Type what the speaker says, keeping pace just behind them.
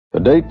The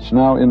date's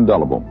now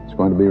indelible. It's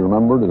going to be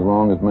remembered as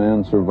long as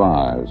man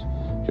survives.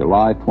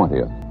 July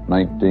 20th,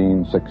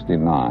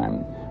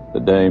 1969, the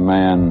day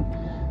man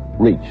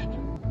reached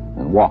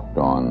and walked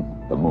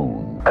on the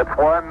moon. It's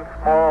one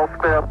small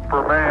step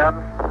for man,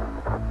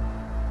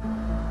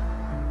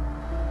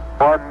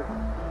 one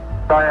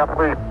giant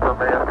leap for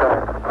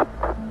mankind.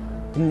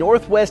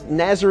 Northwest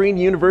Nazarene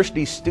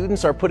University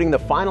students are putting the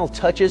final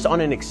touches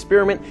on an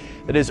experiment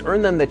that has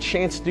earned them the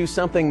chance to do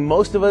something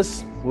most of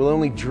us will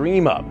only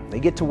dream of. They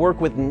get to work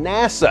with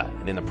NASA,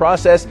 and in the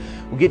process,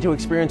 we get to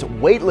experience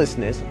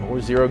weightlessness or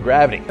zero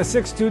gravity. The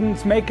 6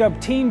 students make up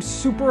Team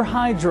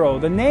Super-Hydro.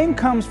 The name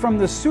comes from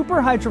the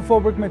super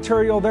hydrophobic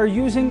material they're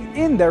using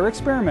in their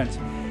experiment.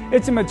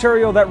 It's a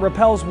material that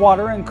repels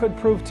water and could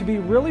prove to be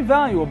really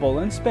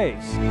valuable in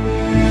space.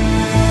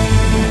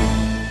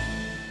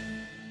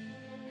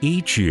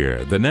 Each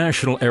year, the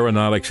National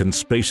Aeronautics and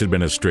Space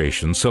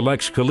Administration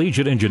selects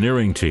collegiate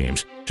engineering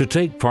teams to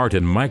take part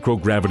in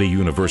Microgravity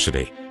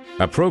University,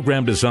 a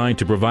program designed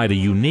to provide a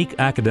unique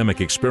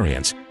academic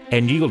experience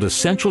and yield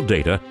essential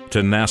data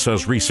to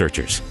NASA's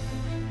researchers.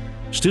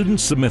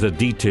 Students submit a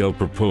detailed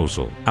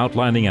proposal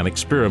outlining an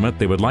experiment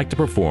they would like to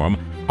perform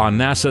on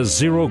NASA's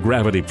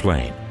zero-gravity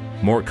plane,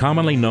 more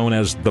commonly known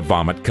as the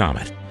Vomit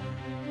Comet.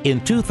 In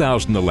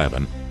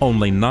 2011,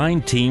 only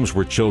 9 teams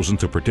were chosen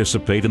to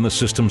participate in the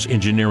system's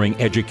Engineering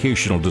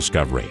Educational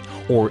Discovery,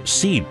 or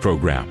SEED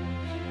program.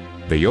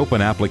 The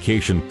open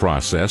application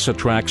process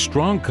attracts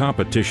strong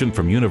competition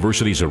from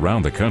universities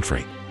around the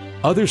country.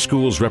 Other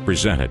schools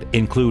represented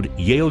include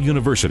Yale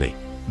University,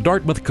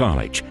 Dartmouth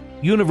College,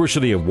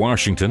 University of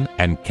Washington,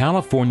 and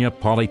California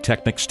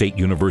Polytechnic State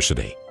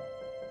University.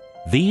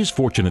 These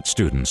fortunate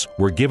students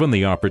were given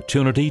the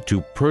opportunity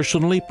to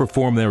personally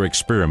perform their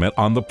experiment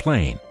on the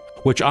plane,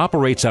 which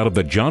operates out of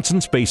the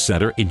Johnson Space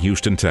Center in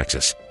Houston,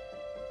 Texas.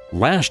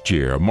 Last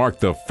year marked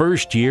the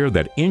first year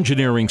that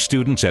engineering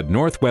students at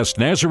Northwest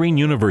Nazarene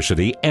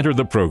University entered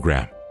the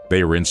program.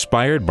 They were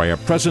inspired by a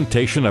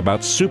presentation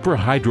about super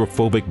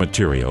hydrophobic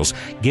materials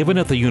given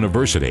at the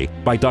university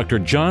by Dr.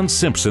 John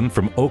Simpson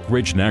from Oak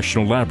Ridge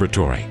National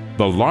Laboratory,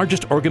 the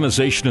largest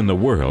organization in the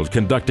world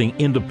conducting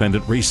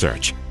independent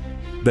research.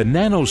 The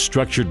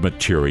nanostructured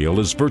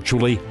material is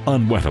virtually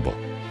unwettable.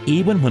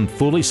 Even when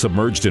fully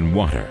submerged in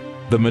water,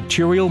 the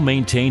material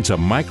maintains a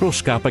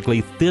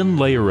microscopically thin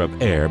layer of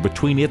air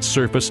between its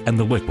surface and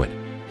the liquid.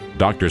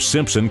 Dr.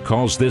 Simpson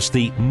calls this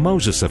the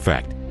Moses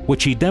effect,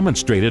 which he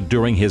demonstrated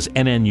during his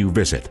NNU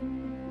visit.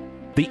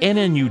 The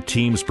NNU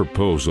team's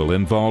proposal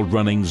involved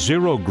running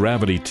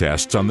zero-gravity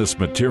tests on this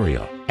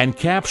material and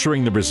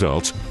capturing the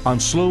results on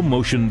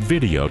slow-motion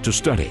video to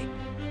study.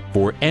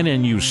 For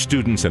NNU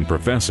students and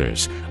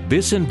professors,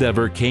 this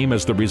endeavor came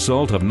as the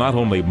result of not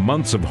only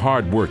months of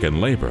hard work and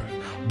labor,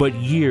 but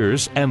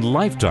years and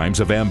lifetimes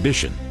of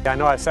ambition. I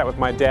know I sat with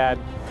my dad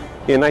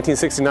in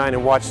 1969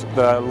 and watched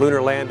the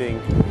lunar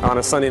landing on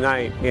a Sunday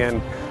night,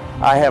 and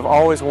I have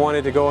always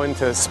wanted to go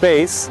into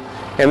space,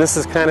 and this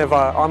is kind of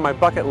on my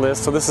bucket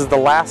list, so this is the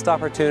last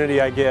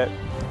opportunity I get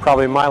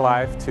probably in my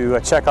life to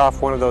check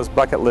off one of those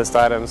bucket list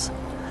items,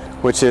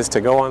 which is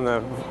to go on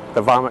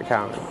the Vomit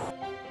Comet.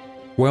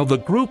 While the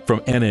group from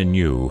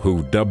NNU,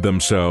 who dubbed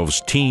themselves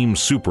Team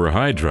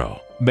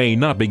Super-Hydro, may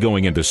not be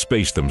going into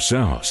space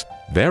themselves,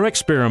 their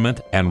experiment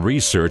and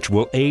research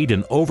will aid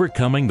in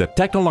overcoming the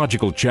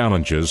technological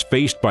challenges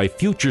faced by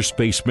future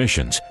space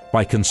missions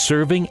by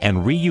conserving and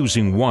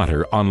reusing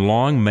water on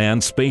long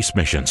manned space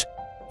missions.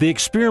 The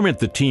experiment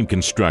the team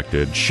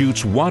constructed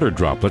shoots water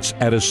droplets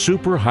at a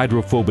super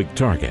hydrophobic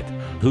target,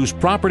 whose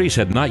properties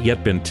had not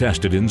yet been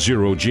tested in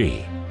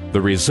zero-G.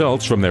 The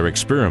results from their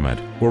experiment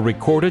were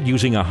recorded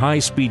using a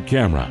high-speed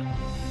camera.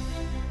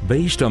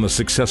 Based on the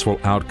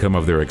successful outcome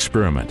of their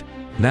experiment,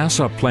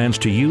 NASA plans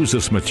to use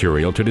this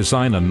material to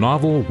design a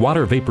novel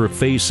water vapor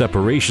phase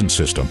separation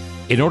system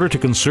in order to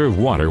conserve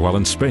water while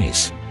in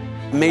space.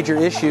 A major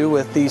issue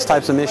with these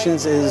types of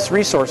missions is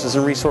resources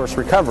and resource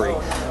recovery.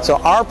 So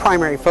our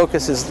primary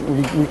focus is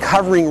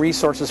recovering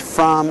resources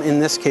from, in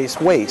this case,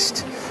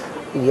 waste.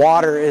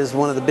 Water is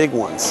one of the big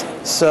ones.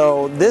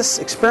 So this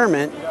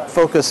experiment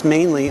focused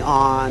mainly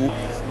on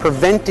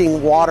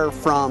preventing water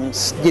from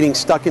getting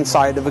stuck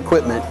inside of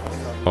equipment.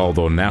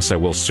 Although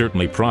NASA will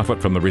certainly profit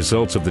from the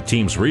results of the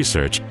team's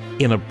research,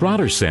 in a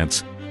broader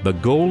sense, the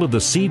goal of the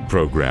SEED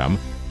program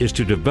is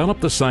to develop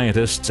the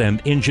scientists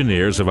and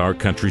engineers of our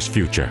country's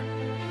future.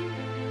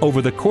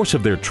 Over the course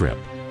of their trip,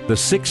 the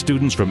 6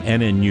 students from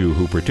NNU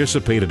who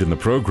participated in the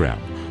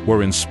program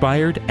were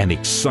inspired and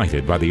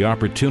excited by the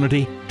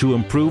opportunity to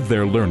improve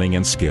their learning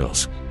and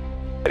skills.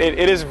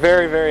 It is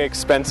very, very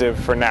expensive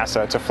for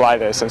NASA to fly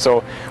this, and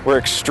so we're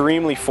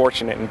extremely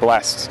fortunate and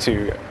blessed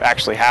to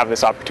actually have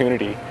this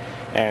opportunity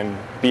and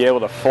be able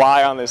to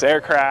fly on this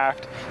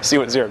aircraft, see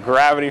what zero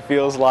gravity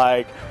feels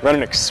like, run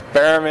an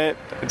experiment.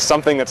 It's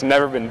something that's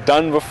never been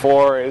done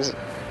before. It's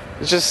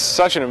just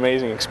such an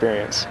amazing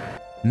experience.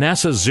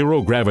 NASA's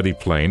zero-gravity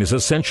plane is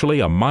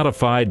essentially a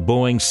modified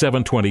Boeing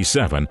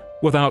 727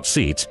 without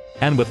seats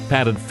and with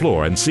padded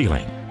floor and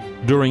ceiling.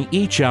 During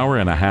each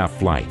hour-and-a-half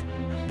flight,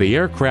 the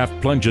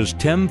aircraft plunges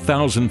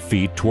 10,000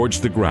 feet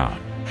towards the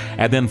ground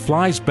and then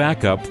flies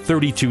back up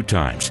 32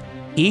 times.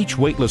 Each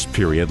weightless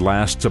period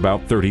lasts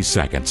about 30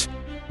 seconds.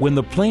 When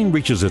the plane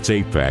reaches its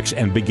apex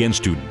and begins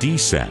to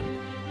descend,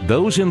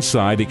 those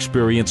inside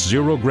experience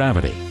zero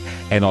gravity,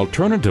 and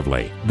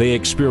alternatively, they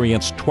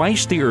experience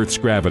twice the Earth's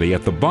gravity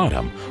at the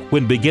bottom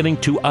when beginning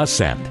to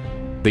ascend.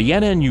 The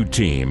NNU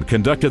team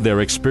conducted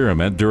their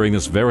experiment during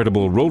this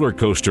veritable roller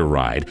coaster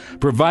ride,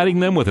 providing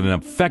them with an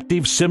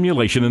effective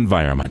simulation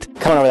environment.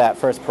 Coming over that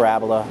first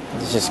parabola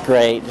is just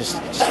great.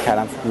 Just kind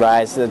of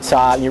rise to the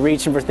top. You're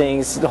reaching for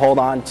things to hold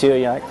on to.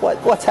 You're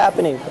like, what's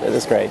happening?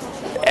 It's great.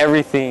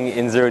 Everything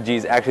in zero-G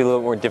is actually a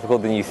little more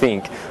difficult than you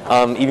think.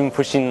 Even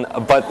pushing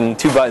a button,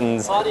 2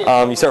 buttons,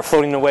 you start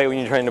floating away when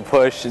you're trying to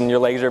push and your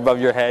legs are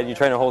above your head, you're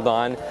trying to hold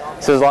on.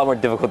 So it's a lot more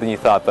difficult than you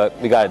thought, but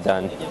we got it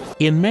done.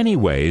 In many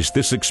ways,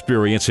 this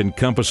experience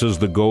encompasses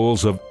the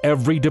goals of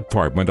every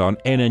department on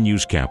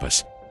NNU's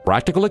campus.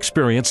 Practical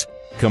experience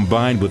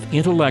combined with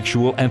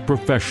intellectual and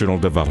professional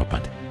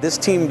development. This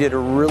team did a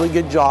really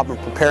good job of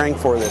preparing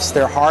for this.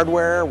 Their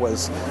hardware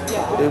was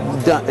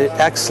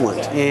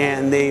excellent,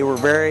 and they were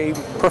very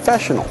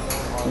professional.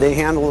 They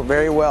handled it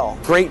very well.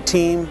 Great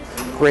team,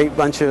 great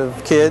bunch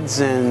of kids,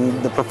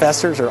 and the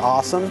professors are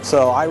awesome.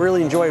 So I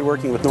really enjoyed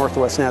working with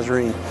Northwest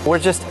Nazarene. We're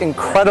just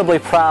incredibly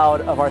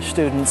proud of our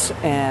students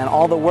and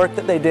all the work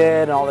that they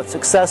did and all the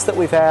success that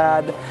we've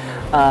had.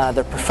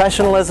 Their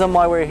professionalism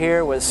while we were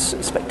here was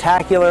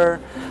spectacular.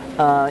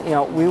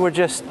 We were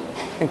just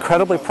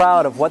incredibly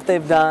proud of what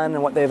they've done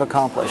and what they've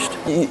accomplished.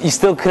 You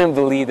still couldn't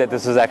believe that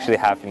this was actually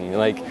happening.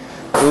 Like,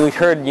 we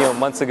heard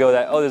months ago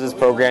that, there's this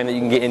program that you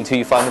can get into,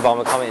 you find the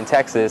Bomb Comet in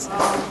Texas.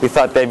 We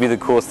thought that'd be the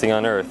coolest thing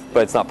on earth,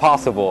 but it's not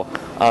possible.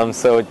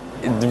 So it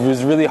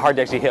was really hard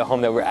to actually hit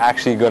home that we're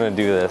actually going to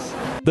do this.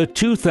 The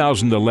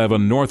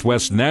 2011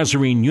 Northwest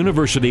Nazarene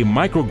University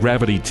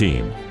Microgravity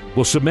Team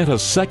will submit a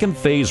second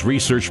phase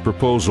research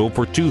proposal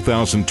for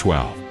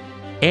 2012.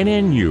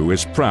 NNU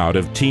is proud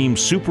of Team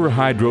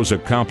Super-Hydro's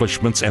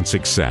accomplishments and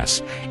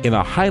success in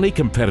a highly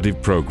competitive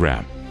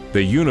program.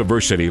 The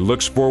university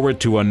looks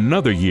forward to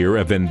another year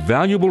of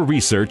invaluable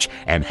research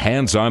and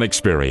hands-on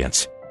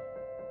experience.